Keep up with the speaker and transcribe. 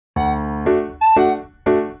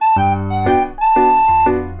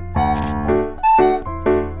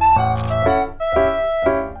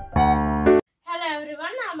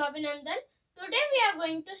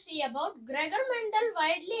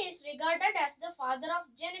the father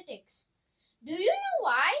of genetics. Do you know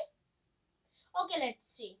why? Okay, let's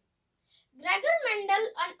see. Gregor Mendel,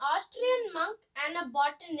 an Austrian monk and a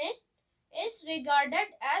botanist, is regarded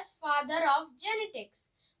as father of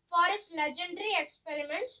genetics for his legendary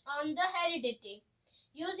experiments on the heredity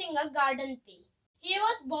using a garden pea. He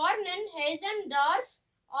was born in Heisendorf,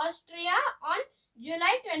 Austria on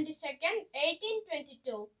July 22,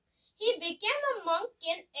 1822. He became a monk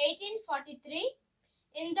in 1843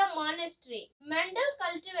 in the monastery. Mendel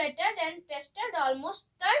cultivated and tested almost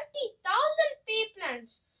 30,000 pea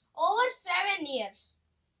plants over 7 years.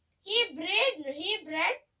 He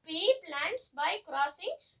bred pea plants by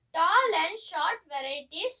crossing tall and short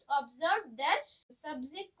varieties, observed their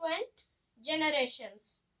subsequent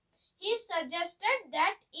generations. He suggested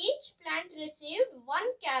that each plant received one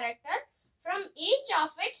character from each of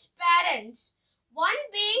its parents, one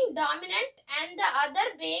being dominant and the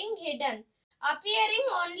other being hidden, appearing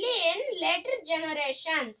only in later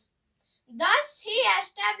generations. Thus, he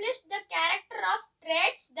established the character of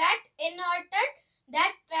traits that inherited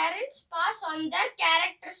that parents pass on their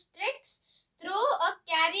characteristics through a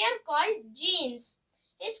carrier called genes.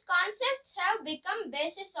 His concepts have become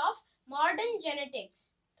basis of modern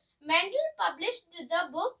genetics. Mendel published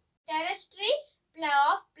the book Terrestry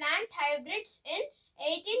of Plant Hybrids in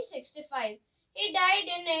 1865. He died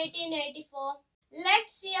in 1884.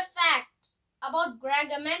 Let's see a fact about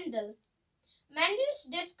Gregor Mendel. Mendel's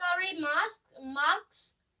discovery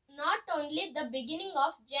marks not only the beginning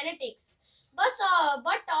of genetics, but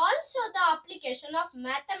also the application of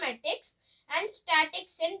mathematics and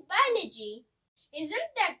statistics in biology.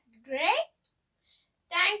 Isn't that great?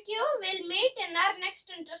 Thank you. We'll meet in our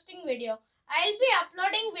next interesting video. I'll be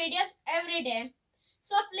uploading videos every day.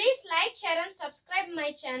 So please like, share and subscribe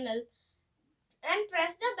my channel and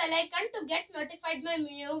press the bell icon to get notified my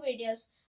new videos.